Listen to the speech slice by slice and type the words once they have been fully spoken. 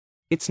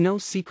It's no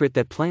secret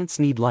that plants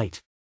need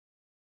light.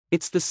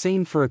 It's the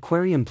same for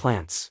aquarium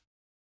plants.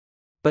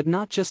 But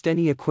not just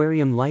any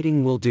aquarium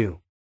lighting will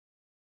do.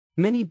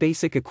 Many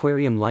basic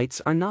aquarium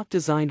lights are not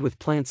designed with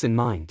plants in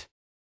mind.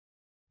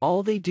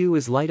 All they do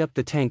is light up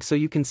the tank so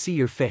you can see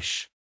your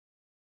fish.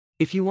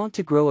 If you want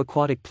to grow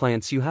aquatic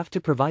plants, you have to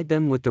provide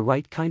them with the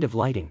right kind of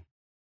lighting.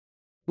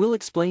 We'll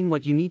explain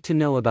what you need to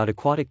know about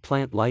aquatic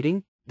plant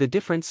lighting, the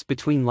difference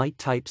between light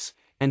types,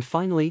 and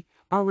finally,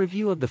 our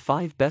review of the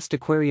 5 best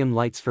aquarium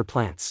lights for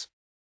plants.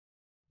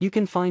 You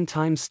can find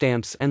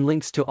timestamps and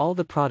links to all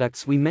the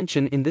products we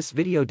mention in this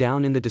video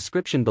down in the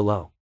description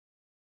below.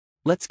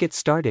 Let's get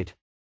started.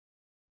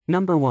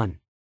 Number 1.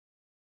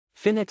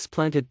 Finnex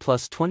Planted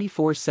Plus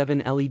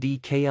 24/7 LED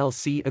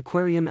KLC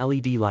Aquarium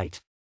LED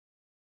Light.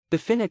 The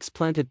Finnex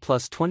Planted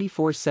Plus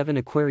 24/7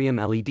 Aquarium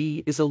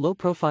LED is a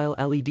low-profile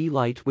LED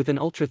light with an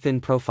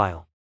ultra-thin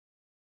profile.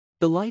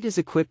 The light is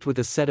equipped with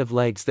a set of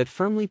legs that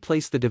firmly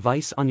place the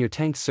device on your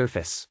tank's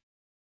surface.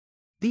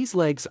 These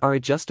legs are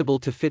adjustable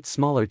to fit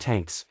smaller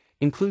tanks,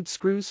 include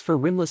screws for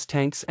rimless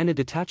tanks and a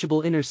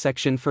detachable inner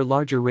section for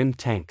larger rimmed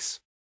tanks.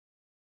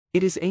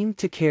 It is aimed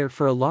to care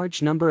for a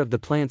large number of the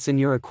plants in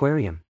your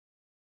aquarium.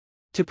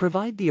 To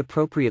provide the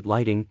appropriate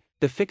lighting,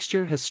 the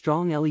fixture has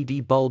strong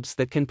LED bulbs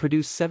that can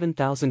produce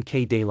 7000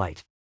 K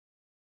daylight.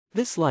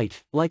 This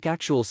light, like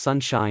actual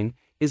sunshine,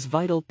 is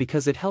vital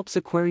because it helps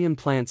aquarium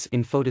plants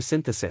in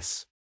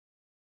photosynthesis.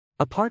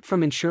 Apart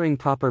from ensuring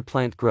proper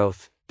plant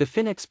growth, the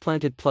Finnex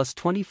Planted Plus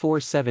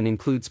 24/7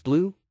 includes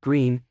blue,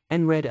 green,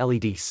 and red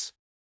LEDs.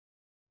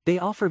 They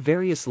offer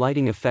various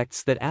lighting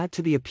effects that add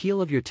to the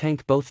appeal of your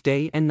tank both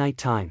day and night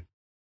time.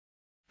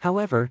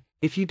 However,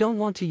 if you don't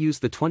want to use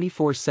the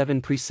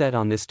 24/7 preset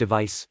on this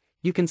device,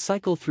 you can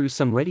cycle through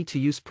some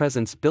ready-to-use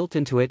presets built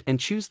into it and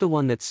choose the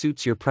one that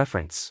suits your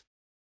preference.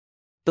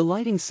 The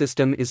lighting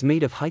system is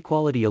made of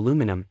high-quality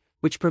aluminum,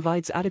 which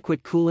provides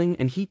adequate cooling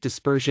and heat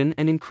dispersion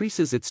and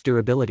increases its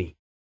durability.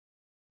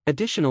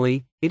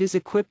 Additionally, it is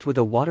equipped with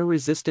a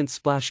water-resistant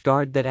splash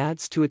guard that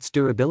adds to its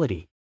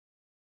durability.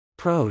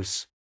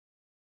 Pros: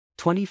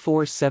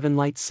 24/7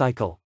 light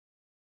cycle.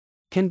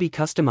 Can be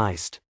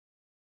customized.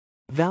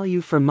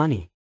 Value for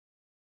money.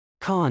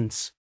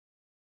 Cons: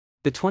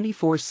 the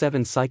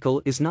 24/7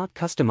 cycle is not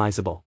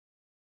customizable.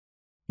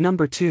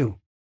 Number 2.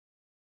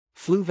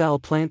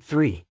 Fluval Plant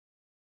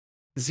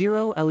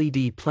 3.0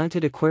 LED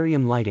Planted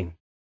Aquarium Lighting.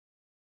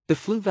 The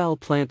Fluval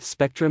Plant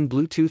Spectrum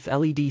Bluetooth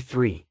LED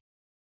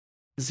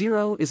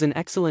 3.0 is an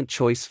excellent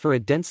choice for a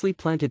densely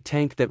planted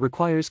tank that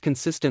requires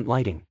consistent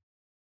lighting.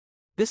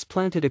 This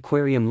planted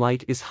aquarium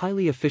light is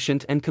highly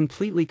efficient and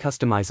completely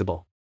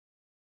customizable.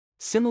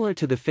 Similar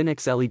to the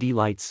Finnex LED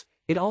lights,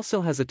 it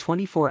also has a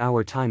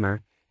 24-hour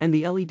timer, and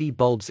the LED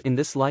bulbs in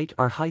this light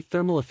are high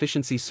thermal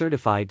efficiency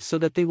certified so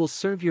that they will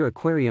serve your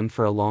aquarium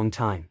for a long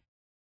time.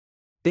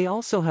 They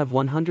also have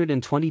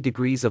 120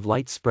 degrees of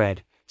light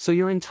spread, so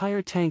your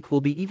entire tank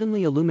will be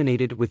evenly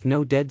illuminated with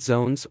no dead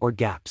zones or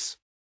gaps.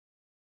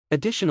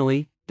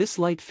 Additionally, this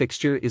light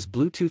fixture is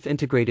Bluetooth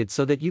integrated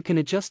so that you can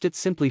adjust it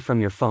simply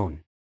from your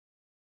phone.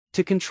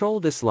 To control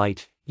this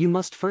light, you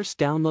must first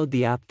download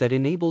the app that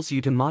enables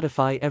you to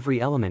modify every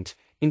element,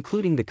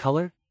 including the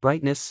color,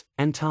 brightness,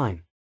 and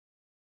time.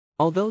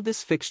 Although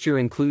this fixture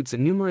includes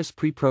numerous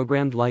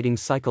pre-programmed lighting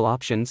cycle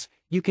options,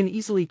 you can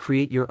easily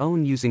create your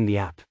own using the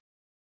app.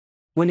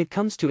 When it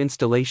comes to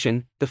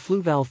installation, the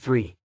Fluval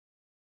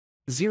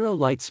 3.0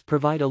 lights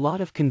provide a lot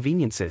of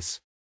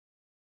conveniences.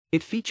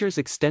 It features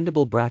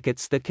extendable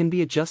brackets that can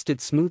be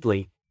adjusted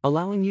smoothly,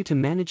 allowing you to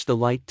manage the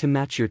light to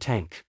match your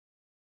tank.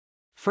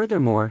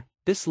 Furthermore,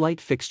 this light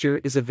fixture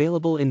is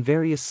available in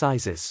various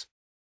sizes.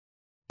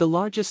 The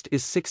largest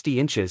is 60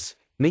 inches,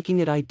 making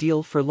it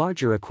ideal for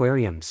larger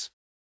aquariums.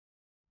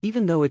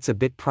 Even though it's a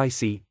bit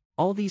pricey,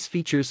 all these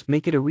features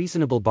make it a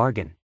reasonable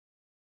bargain.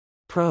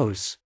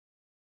 Pros: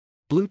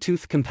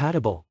 Bluetooth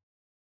compatible.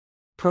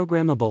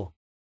 Programmable.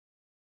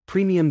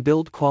 Premium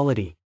build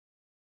quality.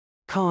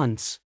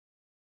 Cons: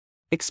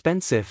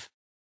 expensive.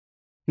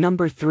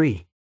 Number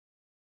 3.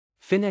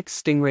 Finnex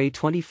Stingray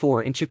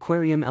 24-inch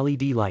Aquarium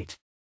LED Light.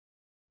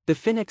 The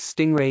Finnex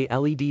Stingray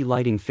LED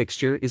lighting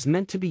fixture is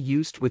meant to be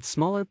used with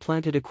smaller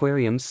planted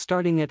aquariums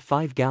starting at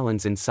 5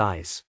 gallons in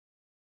size.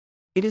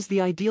 It is the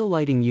ideal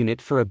lighting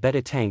unit for a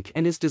betta tank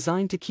and is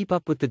designed to keep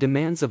up with the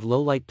demands of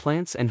low-light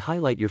plants and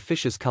highlight your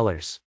fish's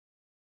colors.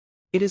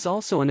 It is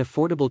also an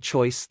affordable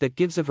choice that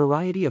gives a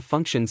variety of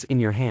functions in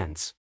your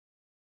hands.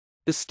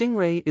 The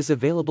Stingray is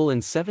available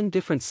in 7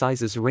 different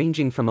sizes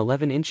ranging from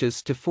 11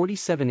 inches to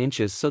 47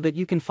 inches so that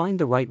you can find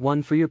the right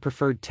one for your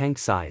preferred tank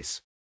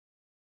size.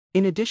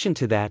 In addition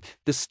to that,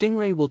 the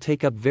Stingray will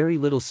take up very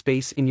little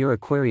space in your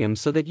aquarium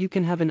so that you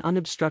can have an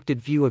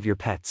unobstructed view of your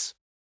pets.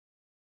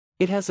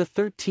 It has a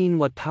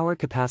 13-watt power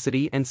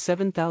capacity and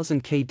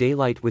 7000 K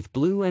daylight with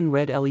blue and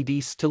red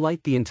LEDs to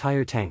light the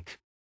entire tank.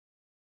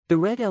 The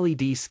red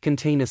LEDs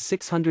contain a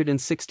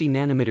 660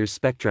 nanometer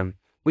spectrum,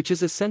 which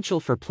is essential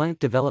for plant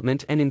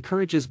development and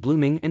encourages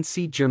blooming and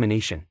seed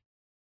germination.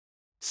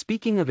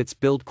 Speaking of its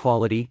build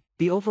quality,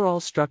 the overall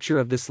structure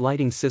of this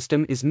lighting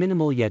system is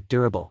minimal yet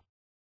durable.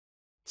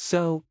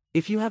 So,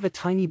 if you have a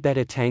tiny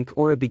betta tank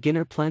or a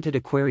beginner planted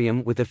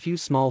aquarium with a few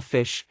small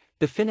fish,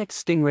 the Finnex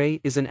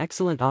Stingray is an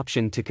excellent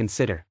option to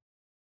consider.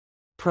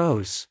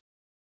 Pros: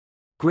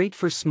 great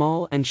for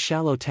small and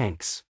shallow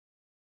tanks.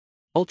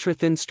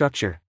 Ultra-thin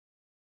structure.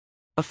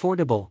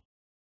 Affordable.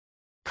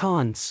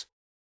 Cons: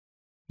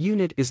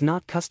 unit is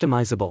not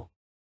customizable.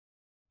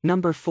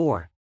 Number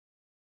 4.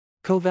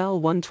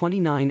 Koval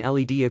 129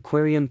 LED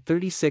Aquarium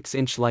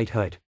 36-inch Light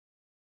Hood.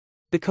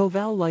 The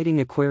Koval Lighting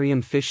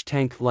Aquarium Fish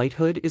Tank Light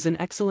Hood is an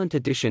excellent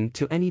addition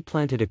to any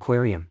planted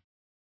aquarium.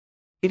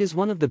 It is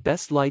one of the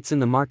best lights in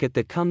the market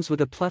that comes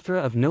with a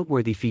plethora of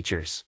noteworthy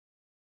features.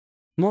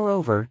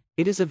 Moreover,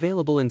 it is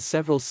available in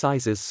several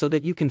sizes so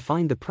that you can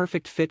find the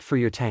perfect fit for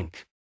your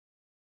tank.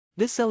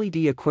 This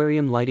LED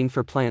aquarium lighting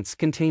for plants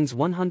contains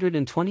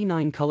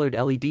 129 colored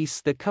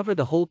LEDs that cover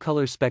the whole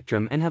color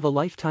spectrum and have a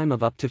lifetime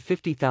of up to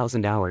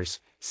 50,000 hours,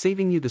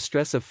 saving you the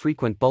stress of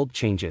frequent bulb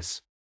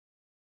changes.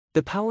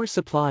 The power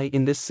supply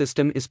in this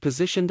system is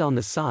positioned on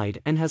the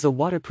side and has a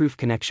waterproof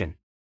connection.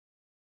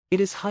 It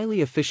is highly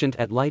efficient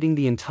at lighting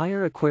the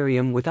entire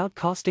aquarium without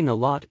costing a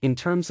lot in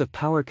terms of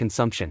power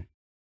consumption.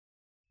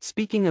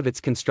 Speaking of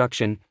its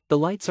construction, the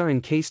lights are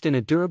encased in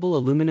a durable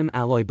aluminum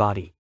alloy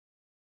body.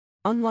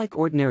 Unlike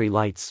ordinary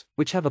lights,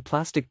 which have a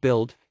plastic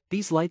build,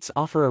 these lights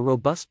offer a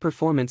robust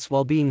performance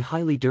while being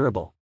highly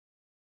durable.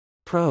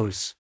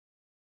 Pros: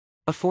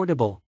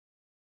 affordable.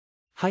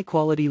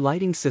 High-quality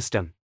lighting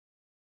system.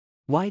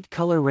 Wide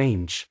color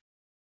range.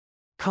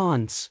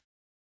 Cons: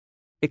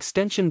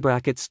 extension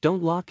brackets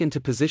don't lock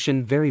into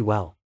position very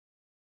well.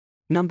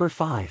 Number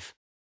 5.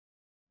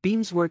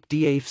 BeamsWork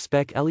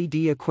FSPEC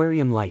LED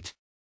Aquarium Light.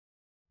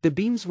 The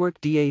BeamsWork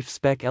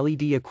FSPEC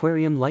LED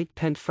Aquarium Light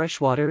Pent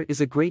Freshwater is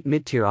a great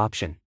mid-tier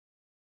option.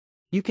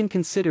 You can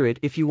consider it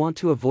if you want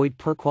to avoid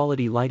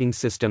poor-quality lighting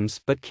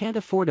systems but can't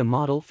afford a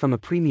model from a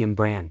premium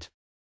brand.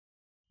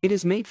 It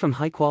is made from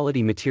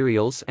high-quality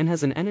materials and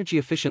has an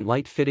energy-efficient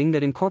light fitting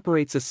that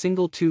incorporates a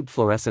single-tube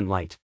fluorescent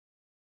light.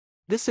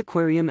 This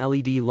aquarium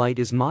LED light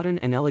is modern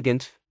and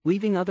elegant,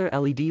 leaving other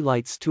LED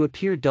lights to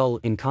appear dull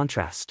in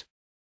contrast.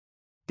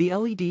 The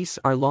LEDs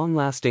are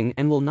long-lasting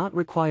and will not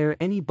require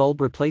any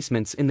bulb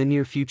replacements in the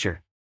near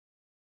future.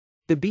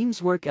 The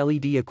BeamsWork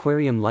LED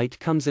Aquarium Light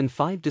comes in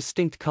 5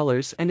 distinct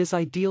colors and is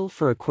ideal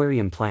for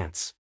aquarium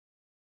plants.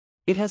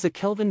 It has a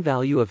Kelvin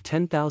value of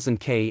 10,000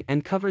 K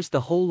and covers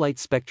the whole light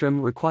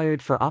spectrum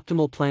required for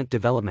optimal plant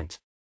development.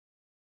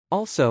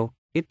 Also,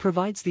 it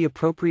provides the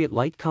appropriate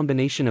light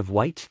combination of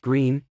white,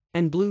 green,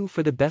 and blue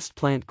for the best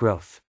plant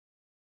growth.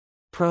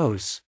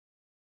 Pros: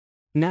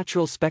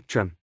 natural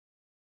spectrum.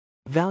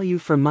 Value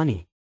for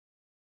money.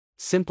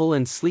 Simple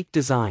and sleek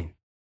design.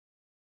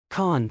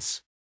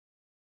 Cons: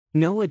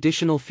 no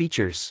additional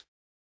features.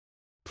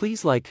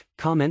 Please like,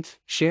 comment,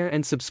 share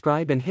and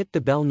subscribe and hit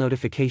the bell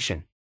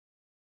notification.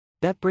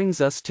 That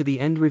brings us to the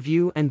end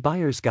review and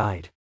buyer's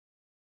guide.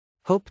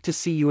 Hope to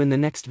see you in the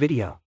next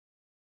video.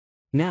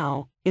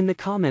 Now, in the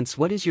comments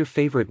what is your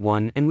favorite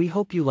one, and we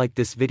hope you like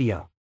this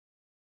video.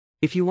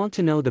 If you want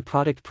to know the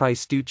product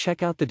price, do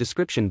check out the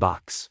description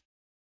box.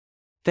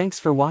 Thanks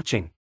for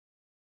watching.